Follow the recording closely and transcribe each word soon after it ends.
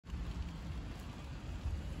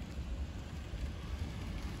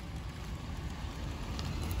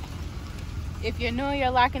If you're new and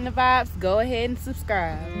you're liking the vibes, go ahead and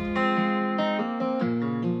subscribe.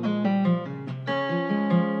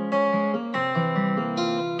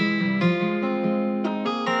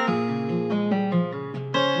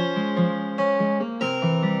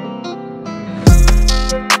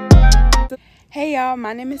 Hey y'all,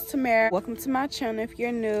 my name is Tamera. Welcome to my channel if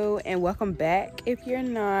you're new, and welcome back if you're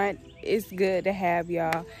not. It's good to have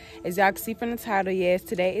y'all. As y'all can see from the title, yes,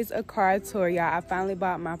 today is a car tour, y'all. I finally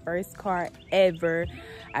bought my first car ever.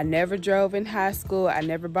 I never drove in high school. I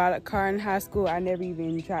never bought a car in high school. I never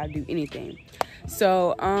even tried to do anything.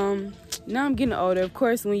 So now I'm getting older. Of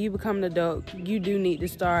course, when you become an adult, you do need to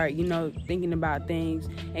start, you know, thinking about things,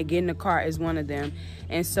 and getting a car is one of them.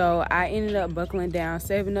 And so I ended up buckling down,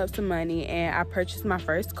 saving up some money, and I purchased my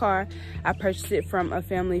first car. I purchased it from a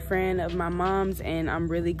family friend of my mom's, and I'm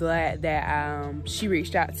really glad that she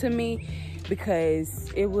reached out to me,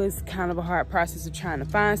 because it was kind of a hard process of trying to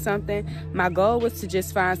find something. My goal was to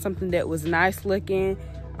just find something that was nice looking.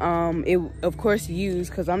 It of course used,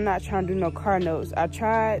 because I'm not trying to do no car notes. I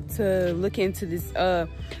tried to look into this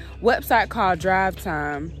website called Drive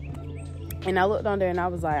Time, and I looked on there and I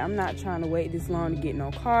was like, I'm not trying to wait this long to get no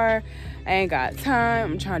car. I ain't got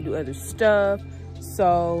time. I'm trying to do other stuff.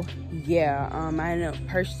 So yeah, I ended up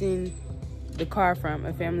purchasing the car from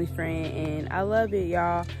a family friend, and I love it,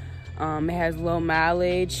 y'all. It has low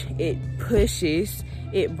mileage, it pushes,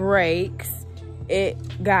 it brakes,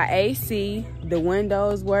 it got AC, the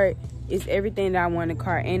windows work. It's everything that I want in a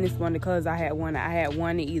car, and it's one of the colors I had wanted. I had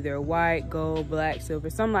wanted either white, gold, black, silver,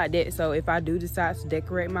 something like that. So if I do decide to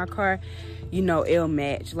decorate my car, you know, it'll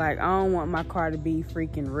match. Like, I don't want my car to be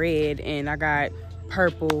freaking red and I got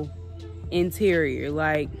purple interior.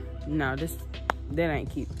 Like, no, that ain't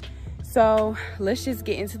cute. So let's just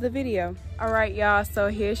get into the video. All right, y'all, so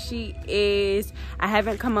here she is. I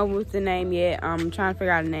haven't come up with the name yet. I'm trying to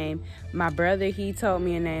figure out a name. My brother, he told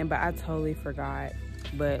me a name, but I totally forgot.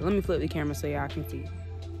 But let me flip the camera so y'all can see.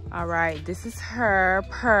 All right, this is her.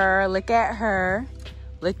 Purr. Look at her,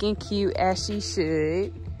 looking cute as she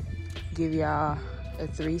should. Give y'all a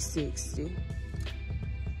 360.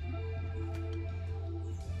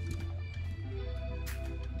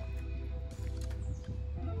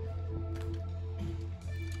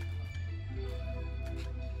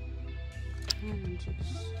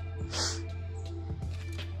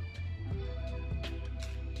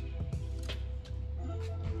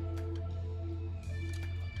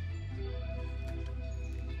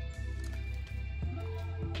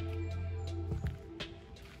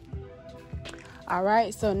 All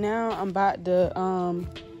right, so now I'm about to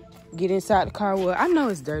get inside the car. Well, I know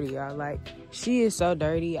it's dirty, y'all. Like, she is so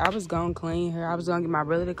dirty. I was gonna clean her. I was gonna get my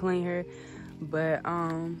brother to clean her, but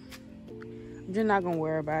I'm just not gonna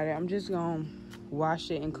worry about it. I'm just gonna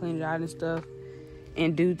wash it and clean it out and stuff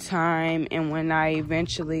in due time, and when I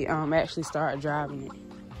eventually actually start driving it.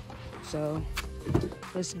 So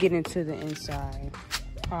let's get into the inside.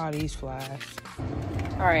 All these flies.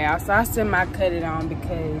 All right, y'all, so I semi-cut it on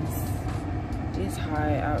because it's hot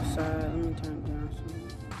outside. Let me turn it down some.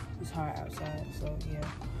 It's hot outside, so yeah.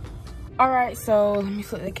 All right, so let me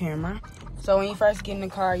flip the camera. So when you first get in the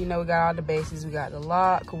car, you know, we got all the bases. We got the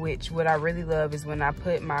lock, which what I really love is when I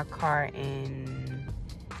put my car in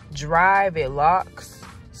drive, it locks.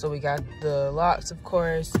 So we got the locks, of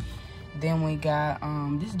course. Then we got,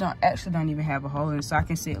 this don't even have a hole in it, so I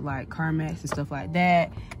can sit like car mats and stuff like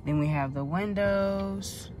that. Then we have the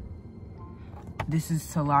windows. This is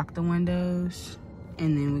to lock the windows.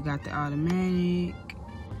 And then we got the automatic.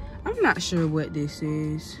 I'm not sure what this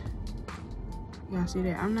is. Y'all see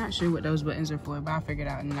that? I'm not sure what those buttons are for, but I figured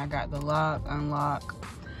out. And then I got the lock, unlock.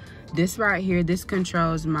 This right here, this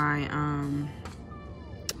controls my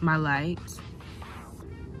my lights.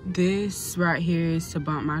 This right here is to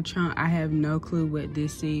bump my trunk. I have no clue what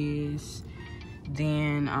this is.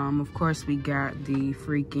 Then of course we got the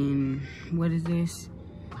freaking, what is this?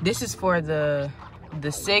 This is for the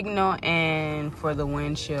signal and for the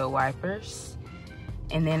windshield wipers.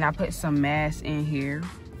 And then I put some masks in here.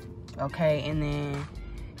 Okay, and then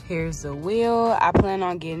here's the wheel. I plan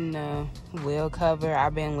on getting the wheel cover.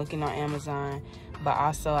 I've been looking on Amazon, but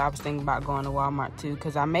also I was thinking about going to Walmart too,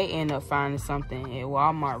 because I may end up finding something at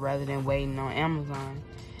Walmart rather than waiting on Amazon.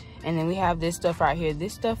 And then we have this stuff right here.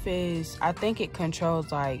 This stuff is, I think it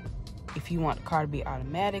controls like if you want the car to be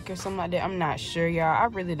automatic or something like that. I'm not sure, y'all. I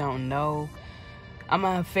really don't know. I'm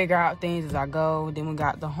gonna figure out things as I go. Then we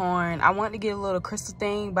got the horn. I want to get a little crystal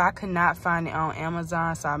thing, but I could not find it on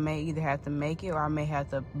Amazon, so I may either have to make it or I may have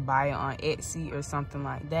to buy it on Etsy or something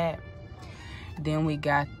like that. Then we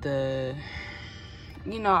got the,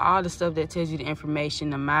 you know, all the stuff that tells you the information,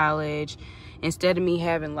 the mileage. instead of me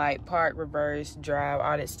having like park, reverse, drive,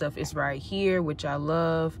 all that stuff, it's right here, which I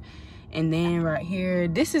love. And then right here,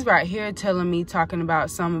 this is right here telling me, talking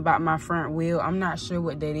about something about my front wheel. I'm not sure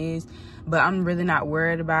what that is, but I'm really not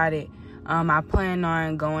worried about it. I plan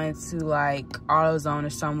on going to like AutoZone or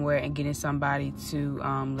somewhere and getting somebody to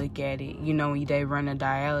look at it, you know, when they run a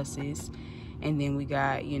dialysis. And then we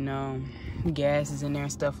got, you know, gases in there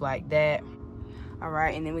and stuff like that. All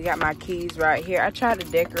right, and then we got my keys right here. I tried to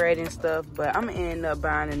decorate and stuff, but I'm gonna end up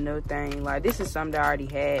buying a new thing. Like, this is something that I already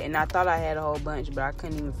had, and I thought I had a whole bunch, but I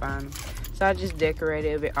couldn't even find them. So I just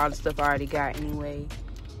decorated it, all the stuff I already got anyway.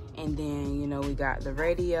 And then, you know, we got the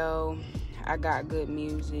radio. I got good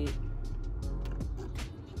music.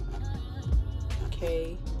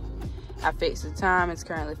 Okay. I fixed the time. It's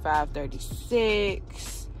currently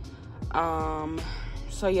 5:36.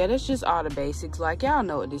 So yeah, that's just all the basics. Like, y'all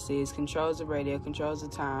know what this is. Controls the radio, controls the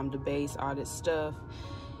time, the bass, all this stuff.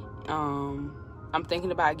 I'm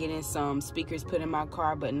thinking about getting some speakers put in my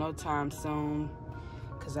car, but no time soon,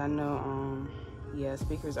 because I know yeah,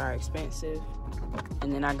 speakers are expensive.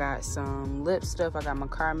 And then I got some lip stuff. I got my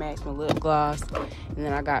CarMax, my lip gloss, and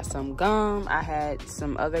then I got some gum. I had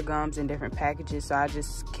some other gums in different packages, so I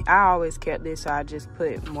always kept this, so I just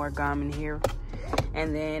put more gum in here.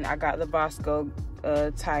 And then I got the Bosco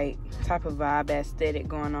type of vibe aesthetic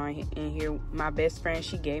going on in here. My best friend,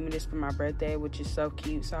 she gave me this for my birthday, which is so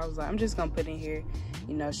cute. So I was like, I'm just gonna put it in here.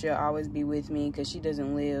 You know, she'll always be with me because she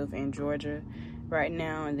doesn't live in Georgia right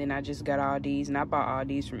now. And then I just got all these, and I bought all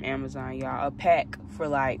these from Amazon, y'all. A pack for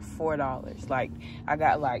like $4. Like, I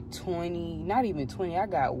got like 20, not even 20, I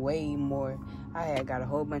got way more. I had got a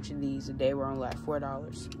whole bunch of these, and they were on like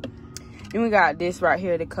 $4. Then we got this right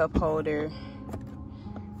here, the cup holder.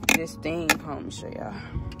 This thing, let me show y'all.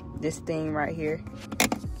 This thing right here,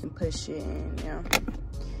 you can push it in, yeah.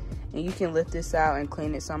 And you can lift this out and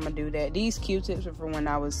clean it, so I'm gonna do that. These Q-tips are for when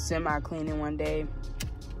I was semi-cleaning one day.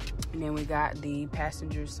 And then we got the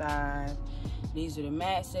passenger side. These are the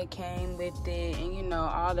mats that came with it, and you know,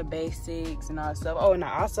 all the basics and all that stuff. Oh, and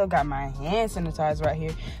I also got my hand sanitizer right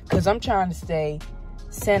here, because I'm trying to stay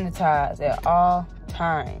sanitized at all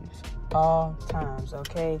times,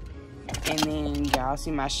 okay? And then y'all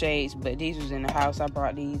see my shades, but these was in the house. I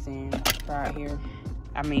brought these in right here.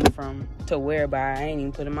 I mean, to wear, but I ain't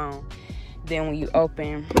even put them on. Then when you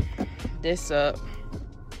open this up,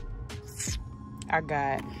 I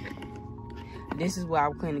got, this is what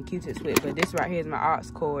I'm cleaning Q-tips with, but this right here is my aux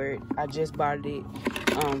cord. I just bought it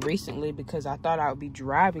recently because I thought I would be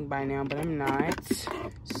driving by now, but I'm not.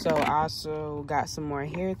 So I also got some more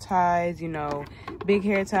hair ties, you know, big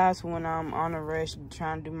hair ties for when I'm on a rush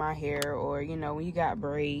trying to do my hair, or you know, when you got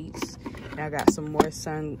braids. And I got some more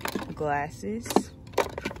sunglasses.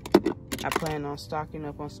 I plan on stocking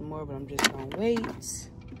up on some more, but I'm just gonna wait.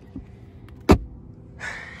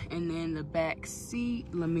 And then the back seat,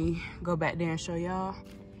 let me go back there and show y'all.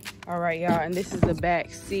 All right, y'all, and this is the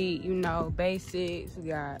back seat, you know, basics. We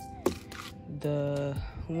got the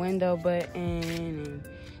window button, and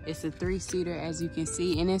it's a 3-seater, as you can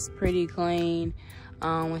see, and it's pretty clean.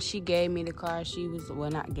 When she gave me the car, she was,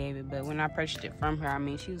 well, not gave it, but when I purchased it from her, I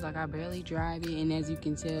mean, she was like, I barely drive it, and as you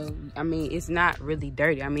can tell, I mean, it's not really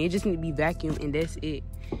dirty. I mean, it just need to be vacuumed, and that's it.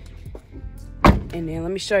 And then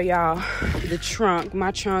let me show y'all the trunk.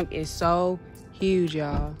 My trunk is so huge,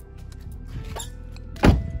 y'all.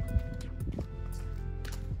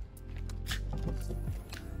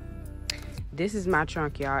 This is my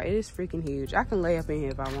trunk, y'all. It is freaking huge. I can lay up in here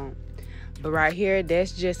if I want. But right here,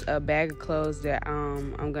 that's just a bag of clothes that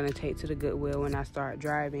I'm gonna take to the Goodwill when I start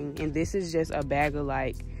driving. And this is just a bag of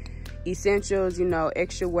like essentials, you know,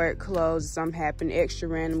 extra work clothes, something happen, extra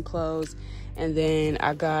random clothes. And then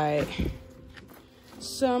I got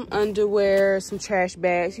some underwear, some trash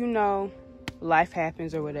bags, you know, life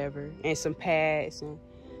happens or whatever, and some pads and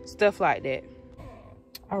stuff like that.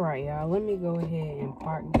 All right, y'all, let me go ahead and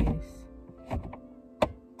park this.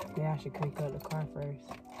 Yeah, I should crank up the car first.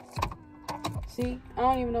 See, I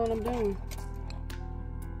don't even know what I'm doing.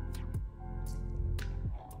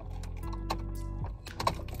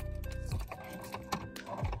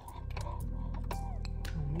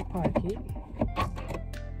 Let me park it.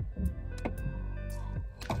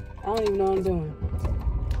 I don't even know what I'm doing.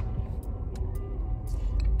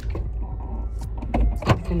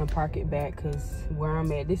 I'm gonna park it back because where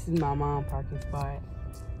I'm at, this is my mom's parking spot.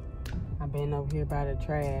 I've been over here by the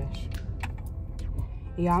trash.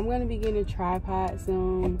 Yeah, I'm gonna be getting a tripod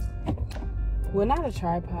soon. Well, not a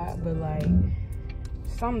tripod, but like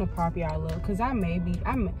something to prop y'all up. Cause I'm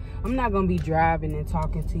not gonna be driving and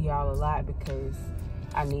talking to y'all a lot because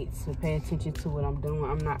I need to pay attention to what I'm doing.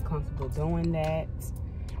 I'm not comfortable doing that.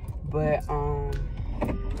 But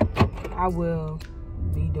I will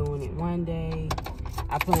be doing it one day.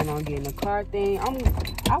 I plan on getting a car thing.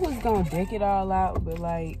 I was gonna deck it all out, but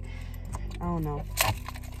like, I don't know.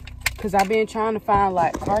 Cause I've been trying to find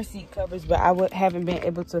like car seat covers, but I haven't been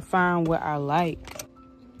able to find what I like.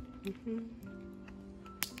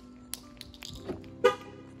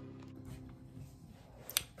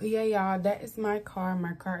 But yeah, y'all, that is my car.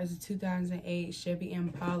 My car is a 2008 Chevy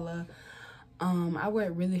Impala. I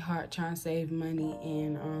worked really hard trying to save money,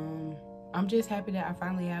 and I'm just happy that I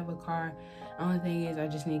finally have a car. Only thing is I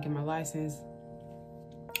just need to get my license.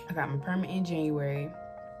 I got my permit in January.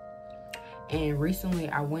 And recently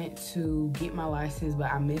I went to get my license,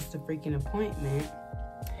 but I missed a freaking appointment.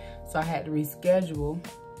 So I had to reschedule.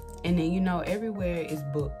 And then, you know, everywhere is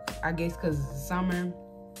booked. I guess because it's the summer.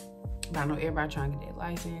 But I know everybody trying to get their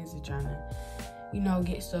license. They're trying to, you know,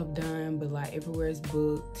 get stuff done. But like everywhere is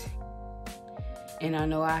booked. And I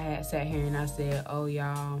know I had sat here and I said, oh,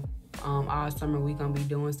 y'all, all summer we gonna be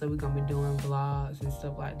doing stuff. We gonna be doing vlogs and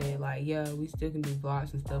stuff like that. Like, yeah, we still can do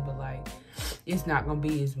vlogs and stuff, but like, it's not gonna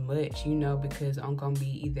be as much, you know, because I'm gonna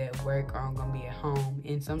be either at work or I'm gonna be at home.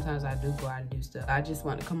 And sometimes I do go out and do stuff. I just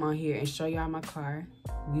want to come on here and show y'all my car.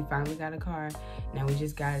 We finally got a car. Now we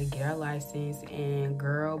just gotta get our license. And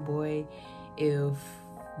girl, boy, if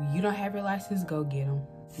you don't have your license, go get them.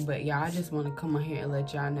 But y'all, I just want to come on here and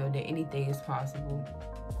let y'all know that anything is possible.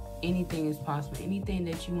 Anything is possible. Anything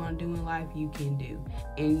that you want to do in life, you can do.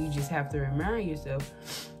 And you just have to remind yourself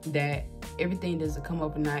that everything doesn't come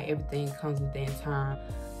overnight. Everything comes within time.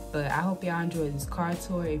 But I hope y'all enjoyed this car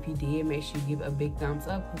tour. If you did, make sure you give a big thumbs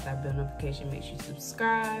up. Click that bell notification. Make sure you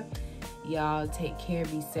subscribe. Y'all take care.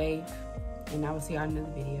 Be safe. And I will see y'all in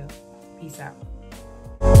another video. Peace out.